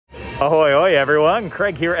Ahoy, ahoy, everyone.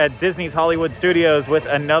 Craig here at Disney's Hollywood Studios with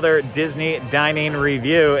another Disney dining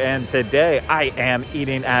review. And today I am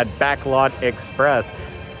eating at Backlot Express.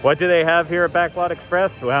 What do they have here at Backlot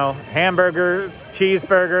Express? Well, hamburgers,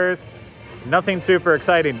 cheeseburgers, nothing super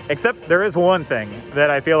exciting. Except there is one thing that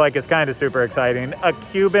I feel like is kind of super exciting, a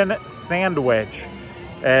Cuban sandwich.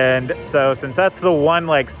 And so since that's the one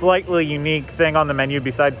like slightly unique thing on the menu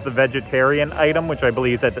besides the vegetarian item, which I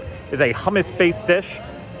believe is a hummus-based dish,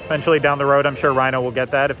 eventually down the road, I'm sure Rhino will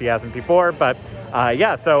get that if he hasn't before. But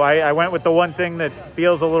yeah, so I went with the one thing that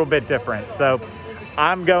feels a little bit different. So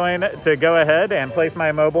I'm going to go ahead and place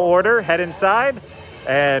my mobile order, head inside,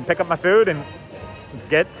 and pick up my food, and let's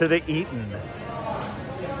get to the eating.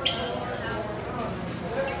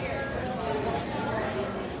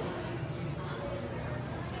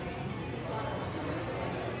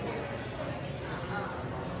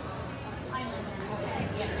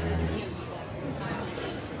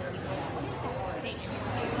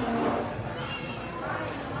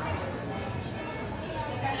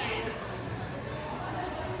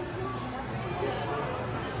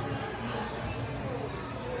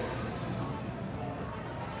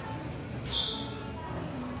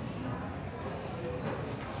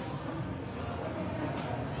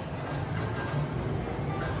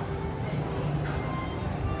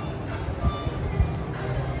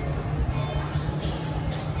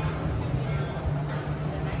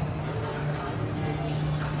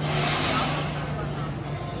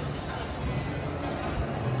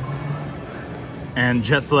 And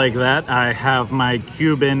just like that, I have my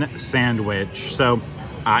Cuban sandwich. So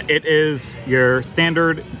it is your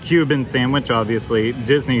standard Cuban sandwich, obviously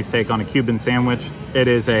Disney's take on a Cuban sandwich. It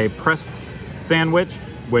is a pressed sandwich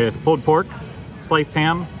with pulled pork, sliced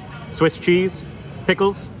ham, Swiss cheese,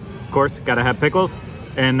 pickles, of course, gotta have pickles,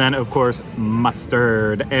 and then of course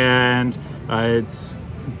mustard. And it's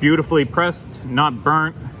beautifully pressed, not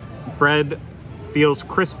burnt. Bread feels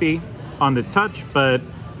crispy on the touch, but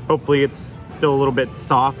hopefully it's still a little bit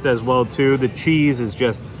soft as well too. The cheese is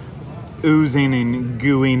just oozing and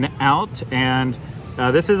gooing out. And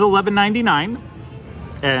this is $11.99.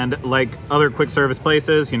 And like other quick service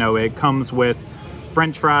places, you know, it comes with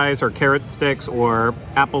French fries or carrot sticks or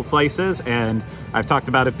apple slices. And I've talked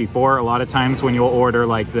about it before. A lot of times when you'll order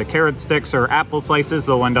like the carrot sticks or apple slices,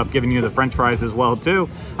 they'll end up giving you the French fries as well too.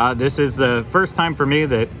 This is the first time for me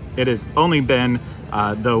that it has only been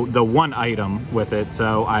the one item with it.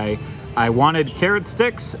 So I wanted carrot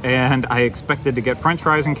sticks and I expected to get French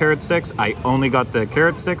fries and carrot sticks. I only got the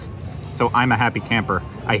carrot sticks, so I'm a happy camper.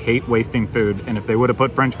 I hate wasting food, and if they would have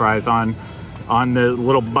put French fries on the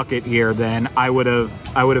little bucket here, then I would have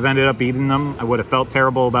ended up eating them. I would have felt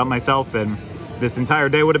terrible about myself, and this entire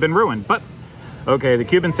day would have been ruined. But okay, the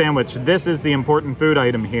Cuban sandwich, this is the important food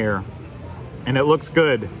item here, and it looks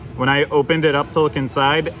good. When I opened it up to look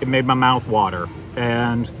inside, it made my mouth water.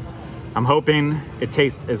 And I'm hoping it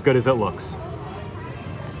tastes as good as it looks.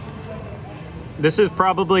 This is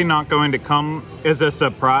probably not going to come as a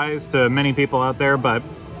surprise to many people out there, but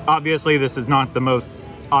obviously this is not the most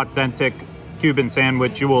authentic Cuban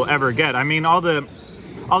sandwich you will ever get. I mean, all the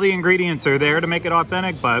ingredients are there to make it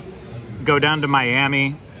authentic, but go down to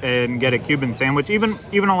Miami and get a Cuban sandwich, even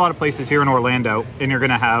a lot of places here in Orlando, and you're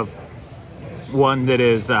gonna have one that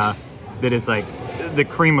is like the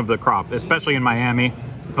cream of the crop, especially in Miami.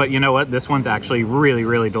 But you know what? This one's actually really,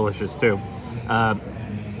 really delicious too.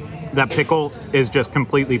 That pickle is just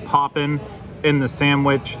completely popping in the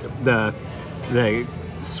sandwich. The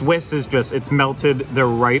Swiss is just, it's melted the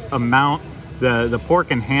right amount. The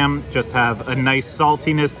pork and ham just have a nice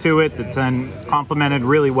saltiness to it that's then complemented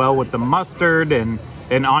really well with the mustard and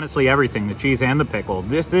honestly everything, the cheese and the pickle.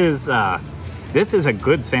 This is a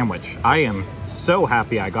good sandwich. I am so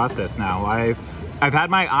happy I got this now. I've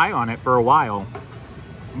had my eye on it for a while,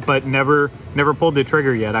 but never pulled the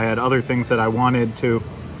trigger yet. I had other things that I wanted to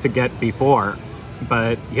get before.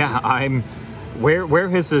 But yeah, where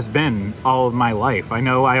has this been all of my life? I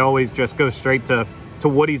know I always just go straight to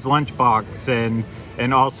Woody's Lunchbox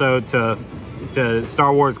and also to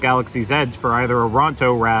Star Wars Galaxy's Edge for either a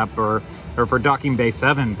Ronto wrap or for Docking Bay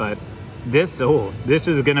 7, but this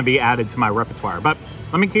is gonna be added to my repertoire. But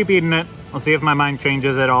let me keep eating it. I'll see if my mind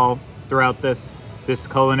changes at all throughout this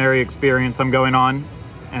culinary experience I'm going on,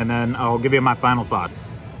 and then I'll give you my final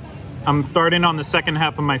thoughts. I'm starting on the second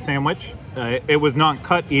half of my sandwich. It was not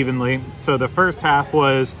cut evenly, so the first half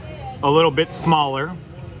was a little bit smaller,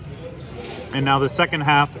 and now the second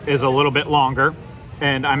half is a little bit longer.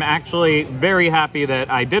 And I'm actually very happy that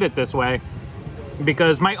I did it this way,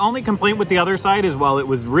 because my only complaint with the other side is, while it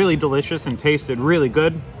was really delicious and tasted really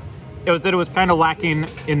good, it was that it was kind of lacking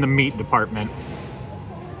in the meat department.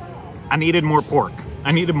 I needed more pork.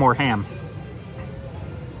 I needed more ham.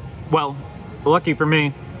 Well, lucky for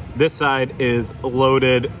me, this side is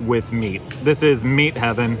loaded with meat. This is meat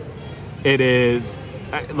heaven. It is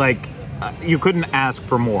like, you couldn't ask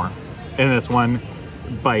for more in this one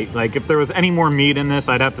bite. Like, if there was any more meat in this,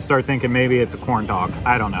 I'd have to start thinking maybe it's a corn dog.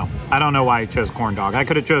 I don't know. I don't know why I chose corn dog. I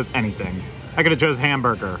could have chose anything. I could have chose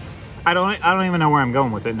hamburger. I don't even know where I'm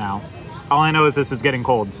going with it now. All I know is this is getting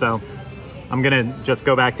cold, so I'm gonna just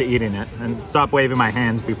go back to eating it and stop waving my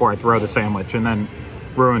hands before I throw the sandwich and then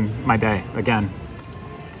ruin my day again.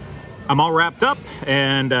 I'm all wrapped up,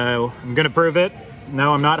 and I'm gonna prove it.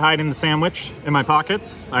 No, I'm not hiding the sandwich in my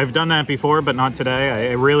pockets. I've done that before, but not today.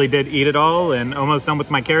 I really did eat it all, and almost done with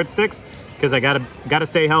my carrot sticks, because I gotta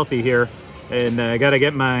stay healthy here, and I gotta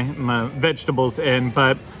get my vegetables in.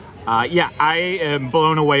 But yeah, I am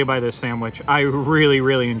blown away by this sandwich. I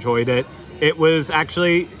really enjoyed it. It was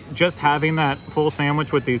actually just having that full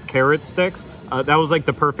sandwich with these carrot sticks. That was like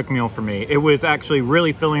the perfect meal for me. It was actually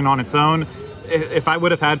really filling on its own. If I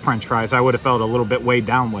would have had French fries, I would have felt a little bit weighed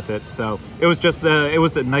down with it. So it was just it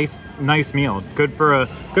was a nice meal. Good for a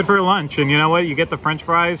lunch. And you know what? You get the French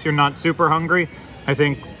fries. You're not super hungry. I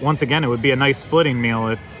think once again it would be a nice splitting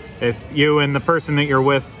meal if you and the person that you're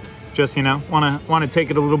with just, you know, want to take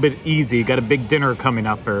it a little bit easy. You got a big dinner coming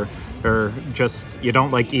up, or just you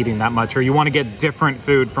don't like eating that much, or you want to get different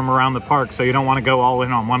food from around the park, so you don't want to go all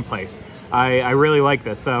in on one place. I really like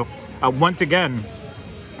this. So once again,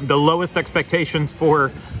 the lowest expectations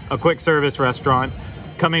for a quick service restaurant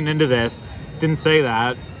coming into this. Didn't say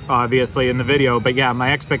that obviously in the video, but yeah,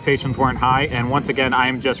 my expectations weren't high, and once again I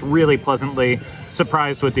am just really pleasantly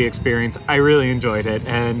surprised with the experience. I really enjoyed it,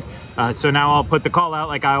 and so now I'll put the call out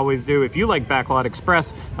like I always do. If you like Backlot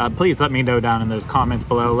Express, please let me know down in those comments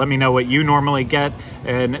below. Let me know what you normally get,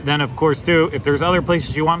 and then of course too, if there's other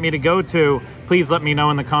places you want me to go to, please let me know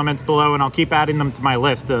in the comments below, and I'll keep adding them to my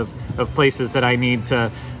list of places that I need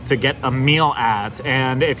to get a meal at.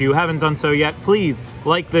 And if you haven't done so yet, please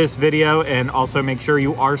like this video, and also make sure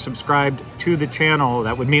you are subscribed to the channel.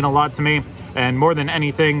 That would mean a lot to me. And more than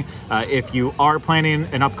anything, if you are planning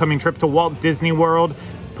an upcoming trip to Walt Disney World,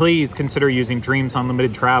 please consider using Dreams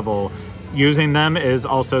Unlimited Travel. Using them is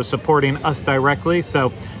also supporting us directly.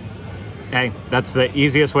 So hey, that's the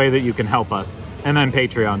easiest way that you can help us. And then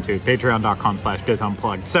Patreon too,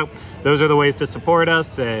 patreon.com/DizUnplugged. So those are the ways to support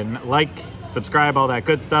us, and like, subscribe, all that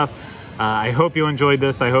good stuff. I hope you enjoyed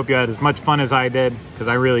this. I hope you had as much fun as I did, because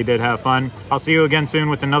I really did have fun. I'll see you again soon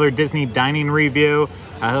with another Disney dining review.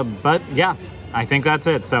 But yeah, I think that's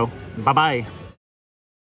it. So bye-bye.